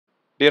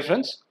Dear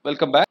friends,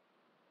 welcome back.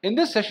 In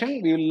this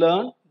session, we will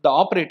learn the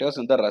operators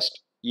in the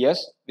Rust.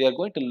 Yes, we are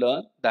going to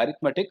learn the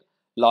arithmetic,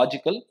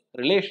 logical,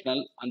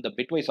 relational and the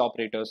bitwise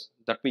operators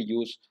that we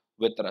use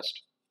with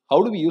Rust.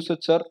 How do we use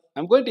it, sir?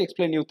 I'm going to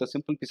explain you with a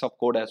simple piece of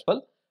code as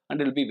well, and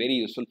it will be very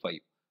useful for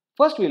you.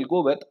 First, we will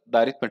go with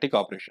the arithmetic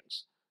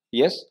operations.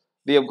 Yes,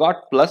 we have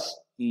got plus,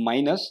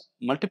 minus,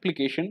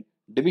 multiplication,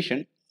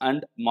 division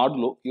and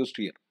modulo used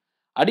here.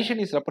 Addition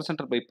is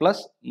represented by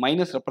plus,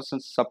 minus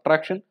represents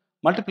subtraction,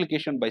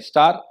 multiplication by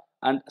star,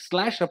 and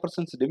slash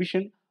represents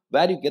division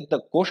where you get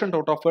the quotient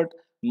out of it.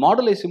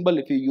 Modulo symbol,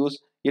 if you use,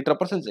 it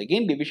represents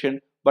again division,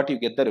 but you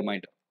get the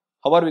remainder.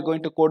 How are we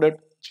going to code it?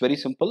 It's very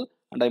simple,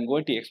 and I'm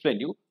going to explain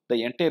you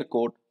the entire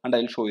code and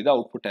I'll show you the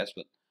output as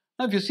well.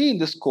 Now if you see in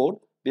this code,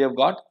 we have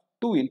got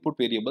two input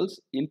variables,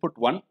 input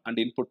 1 and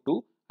input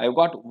 2. I've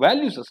got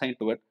values assigned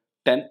to it,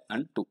 10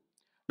 and 2.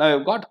 Now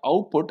I've got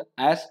output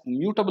as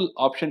mutable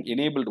option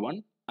enabled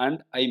one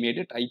and I made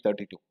it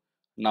I32.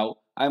 Now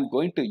I'm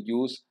going to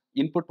use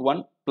input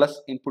 1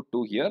 plus input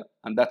 2 here,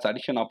 and that's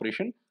addition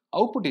operation.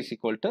 Output is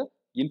equal to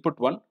input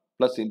 1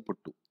 plus input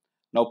 2.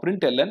 Now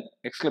println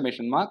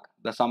exclamation mark,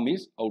 the sum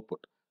is output.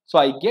 So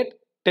I get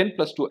 10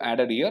 plus 2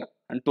 added here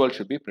and 12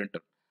 should be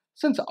printed.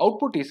 Since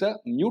output is a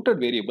muted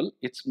variable,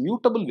 it's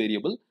mutable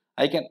variable,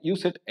 I can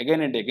use it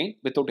again and again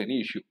without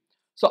any issue.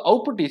 So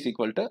output is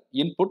equal to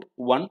input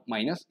 1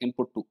 minus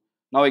input 2.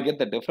 Now I get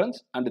the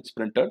difference and it's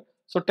printed.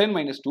 So 10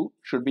 minus 2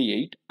 should be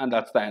 8 and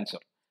that's the answer.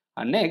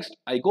 And next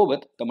I go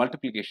with the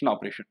multiplication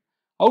operation.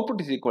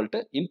 Output is equal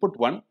to input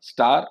 1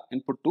 star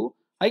input 2.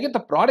 I get the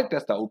product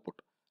as the output.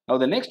 Now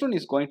the next one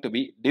is going to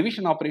be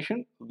division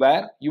operation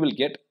where you will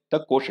get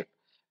the quotient.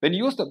 When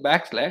you use the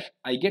backslash,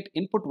 I get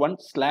input 1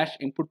 slash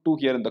input 2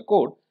 here in the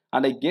code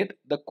and I get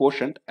the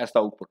quotient as the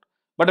output.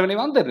 But when I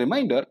want the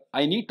remainder,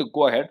 I need to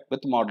go ahead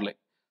with modulo.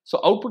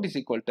 So output is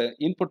equal to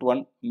input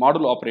 1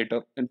 modulo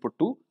operator input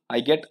 2.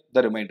 I get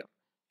the remainder.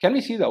 Can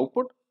we see the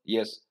output?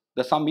 Yes.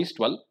 The sum is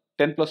 12.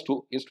 10 plus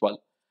 2 is 12.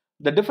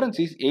 The difference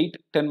is 8.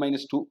 10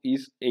 minus 2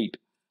 is 8.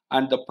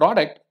 And the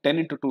product 10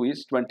 into 2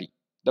 is 20.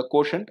 The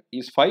quotient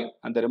is 5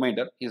 and the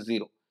remainder is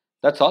 0.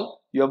 That's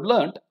all. You have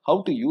learned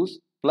how to use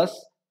plus,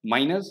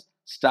 minus,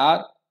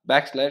 star,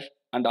 backslash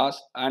and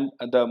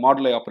the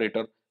modulo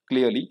operator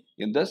clearly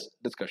in this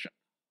discussion.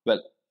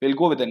 Well, we'll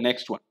go with the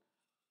next one.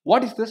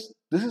 What is this?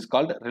 This is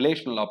called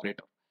relational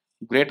operator.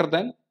 Greater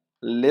than,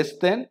 less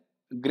than,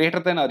 greater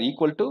than or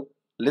equal to,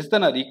 less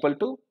than or equal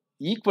to,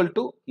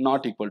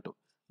 not equal to.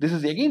 This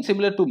is again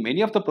similar to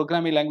many of the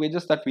programming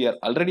languages that we are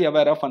already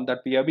aware of and that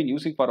we have been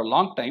using for a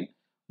long time,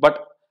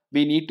 but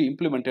we need to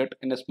implement it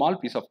in a small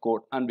piece of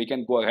code and we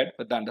can go ahead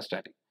with the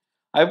understanding.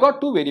 I've got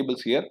two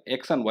variables here,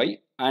 x and y,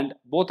 and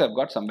both have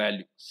got some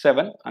value,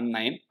 7 and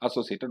 9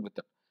 associated with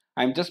it.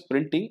 I'm just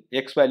printing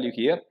x value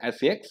here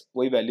as x,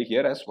 y value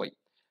here as y.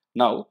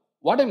 Now,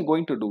 what I'm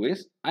going to do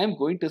is, I'm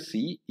going to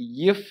see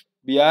if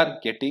we are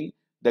getting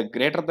the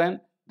greater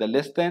than, the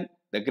less than,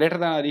 the greater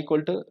than or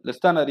equal to, less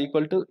than or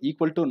equal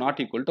to, not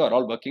equal to are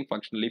all working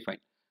functionally fine.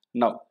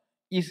 Now,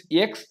 is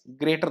x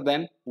greater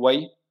than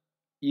y?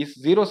 Is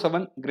 0,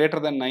 7 greater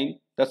than 9?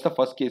 That's the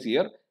first case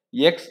here.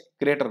 X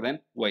greater than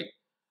y.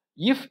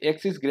 If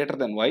x is greater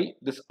than y,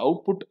 this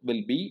output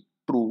will be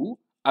true.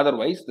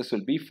 Otherwise, this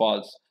will be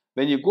false.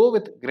 When you go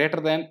with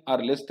greater than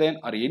or less than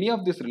or any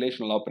of this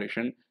relational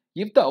operation,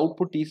 if the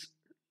output is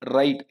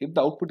right, if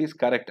the output is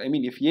correct, I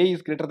mean if a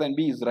is greater than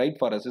b is right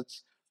for us,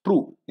 it's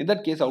true. In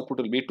that case, output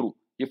will be true.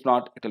 If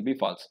not, it will be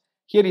false.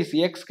 Here is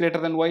x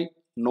greater than y.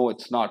 No,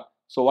 it's not.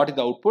 So what is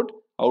the output?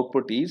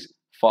 Output is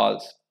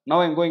false.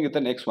 Now I'm going with the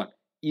next one.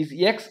 Is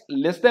x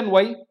less than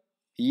y?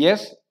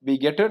 Yes, we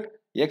get it.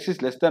 X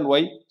is less than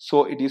y,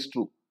 so it is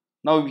true.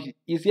 Now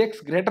is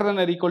x greater than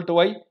or equal to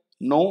y?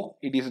 No,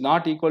 it is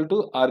not equal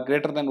to or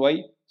greater than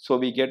y, so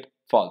we get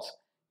false.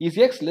 Is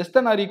x less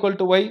than or equal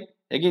to y?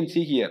 Again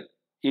see here,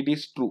 it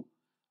is true.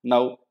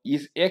 Now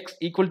is x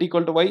equal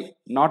to y?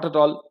 Not at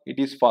all, it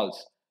is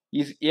false.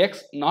 Is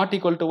x not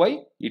equal to y?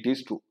 It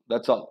is true.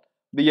 That's all.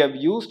 We have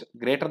used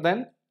greater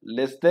than,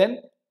 less than,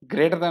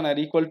 greater than or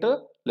equal to,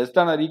 less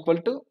than or equal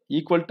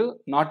to,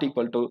 not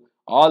equal to.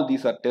 All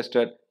these are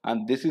tested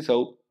and this is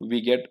how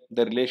we get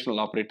the relational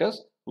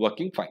operators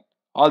working fine.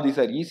 All these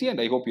are easy and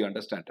I hope you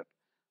understand it.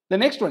 The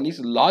next one is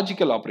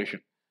logical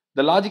operation.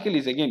 The logical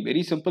is again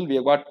very simple. We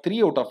have got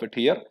 3 out of it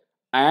here.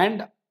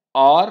 And,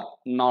 or,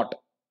 not.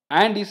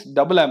 And is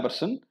double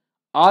ampersand,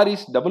 or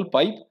is double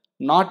pipe,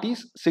 not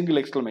is single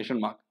exclamation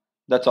mark.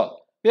 That's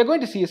all. We are going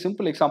to see a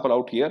simple example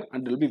out here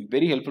and it will be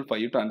very helpful for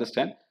you to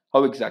understand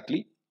how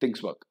exactly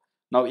things work.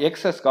 Now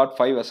x has got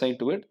 5 assigned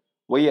to it,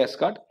 y has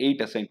got 8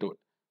 assigned to it.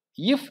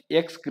 If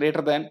x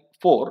greater than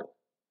 4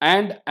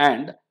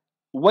 and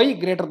y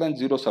greater than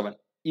 0, 7,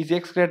 is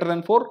x greater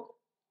than 4?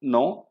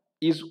 No.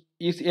 Is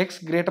x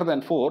greater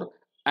than 4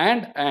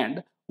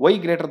 and y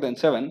greater than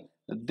 7,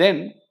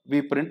 then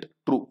we print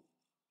true.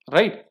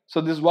 Right? So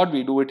this is what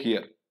we do it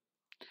here.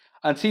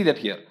 And see that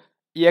here.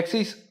 X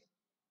is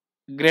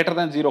greater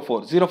than 0,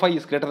 4. 0, 5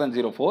 is greater than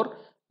 0, 4.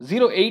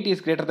 0, 8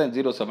 is greater than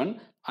 0, 7.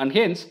 And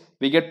hence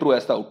we get true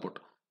as the output.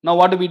 Now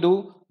what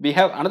do? We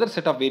have another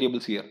set of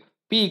variables here.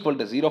 P equal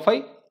to 0,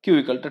 5, Q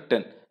equal to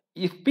 10.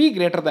 If P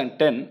greater than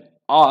 10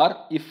 or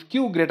if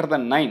Q greater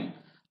than 9,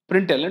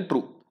 print ln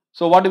true.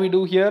 So what do we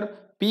do here?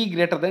 P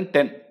greater than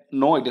 10.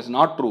 No, it is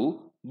not true.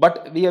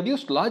 But we have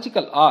used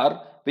logical OR,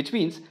 which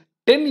means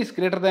 10 is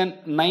greater than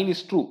 9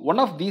 is true. One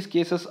of these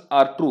cases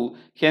are true.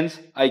 Hence,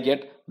 I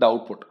get the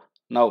output.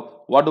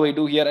 Now, what do I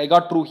do here? I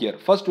got true here.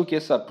 First two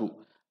cases are true.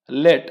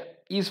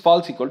 Let is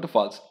false equal to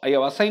false. I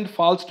have assigned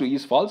false to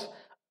is false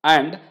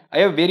and I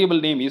have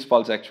variable name is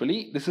false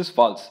actually. This is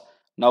false.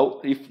 Now,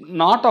 if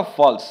not of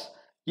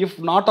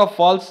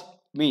false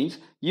means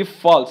if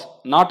false,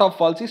 not of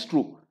false is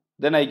true,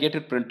 then I get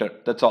it printed.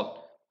 That's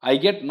all. I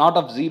get not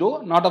of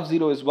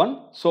 0 is 1.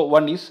 So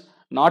 1 is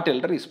not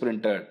elder is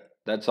printed.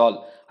 That's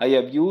all. I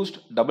have used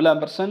double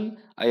ampersand,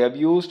 I have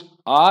used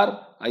or,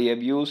 I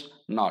have used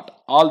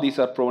not. All these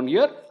are thrown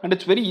here and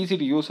it's very easy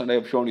to use and I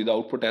have shown you the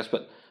output as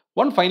well.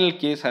 One final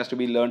case has to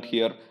be learned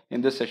here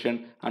in this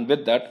session and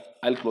with that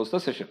I'll close the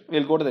session.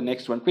 We'll go to the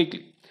next one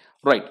quickly.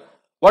 Right.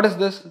 What is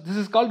this? This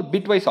is called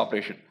bitwise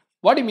operation.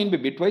 What do you mean by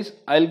bitwise?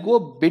 I'll go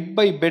bit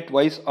by bit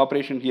wise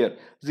operation here.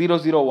 0,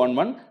 0, 1,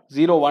 1,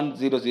 0, 1,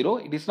 0, 0.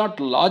 It is not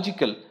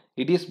logical.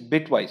 It is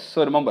bitwise.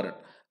 So remember it.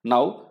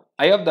 Now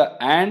I have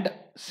the AND,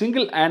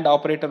 single AND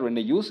operator when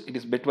I use. It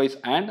is bitwise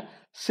AND.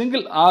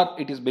 Single OR,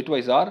 it is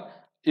bitwise OR.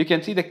 You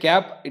can see the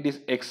cap, it is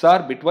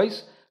XOR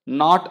bitwise,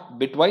 not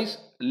bitwise.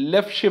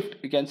 Left shift,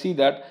 you can see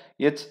that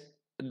it's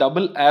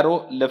double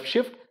arrow left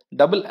shift,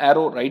 double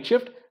arrow right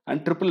shift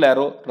and triple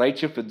arrow right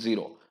shift with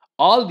 0.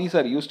 All these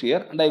are used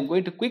here and I am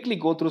going to quickly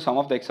go through some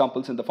of the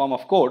examples in the form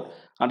of code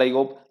and I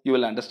hope you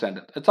will understand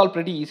it. It's all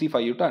pretty easy for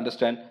you to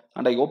understand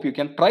and I hope you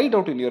can try it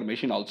out in your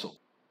machine also.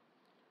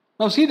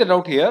 Now see that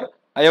out here,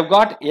 I have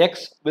got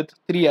X with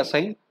 3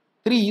 assigned,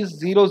 3 is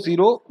 0,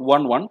 0,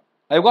 1, 1.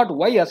 I have got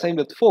Y assigned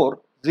with 4,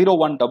 0,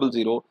 1, 0,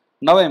 0.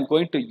 Now I am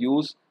going to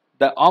use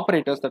the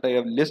operators that I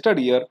have listed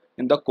here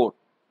in the code.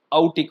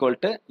 Out equal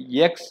to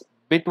X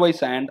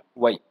bitwise and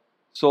Y.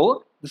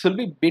 So this will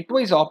be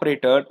bitwise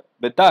operated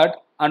with that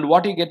and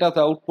what you get as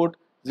the output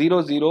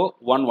 0, 0,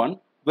 1, 1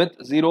 with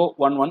 0,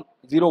 1, 1,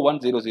 0,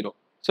 1, 0, 0.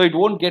 So it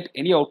won't get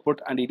any output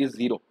and it is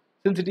 0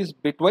 since it is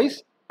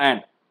bitwise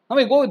and. Now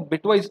we go with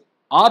bitwise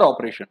OR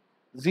operation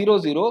 0,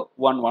 0,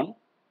 1, 1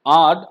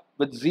 OR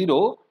with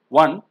 0,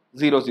 1,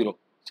 0, 0.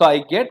 So I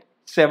get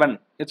 7.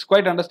 It's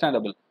quite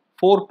understandable.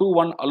 4, 2,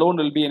 1 alone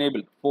will be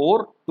enabled.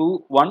 4,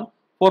 2, 1.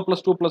 4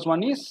 plus 2 plus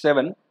 1 is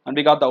 7 and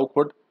we got the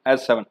output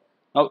as 7.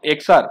 Now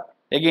XOR.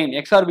 Again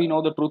XOR we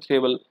know the truth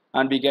table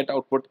and we get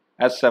output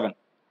as 7.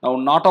 Now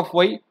not of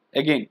Y.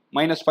 Again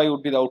minus 5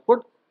 would be the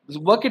output.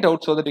 Just work it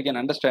out so that you can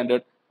understand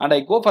it. And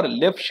I go for a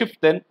left shift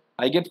then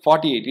I get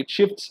 48. It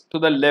shifts to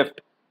the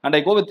left. And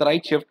I go with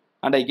right shift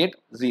and I get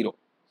 0.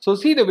 So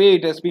see the way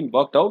it has been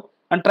worked out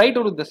and try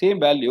to do the same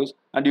values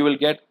and you will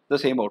get the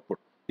same output.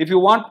 If you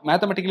want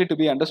mathematically to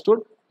be understood,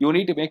 you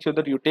need to make sure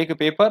that you take a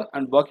paper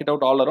and work it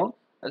out all around.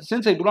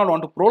 Since I do not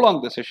want to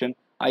prolong the session,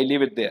 I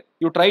leave it there.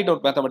 You try it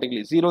out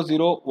mathematically 0,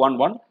 0, 1,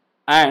 1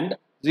 and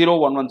 0,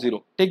 1, 1,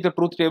 0. Take the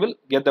truth table,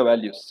 get the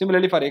values.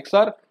 Similarly for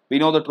XOR, we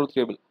know the truth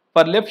table.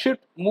 For left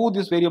shift, move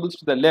these variables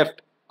to the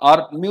left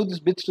or move these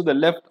bits to the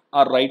left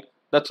or right.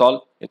 That's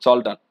all. It's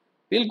all done.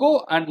 We'll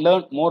go and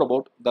learn more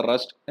about the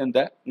Rust in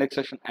the next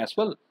session as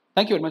well.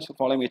 Thank you very much for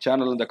following my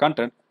channel and the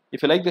content.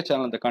 If you like the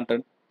channel and the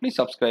content, please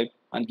subscribe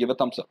and give a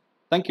thumbs up.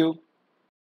 Thank you.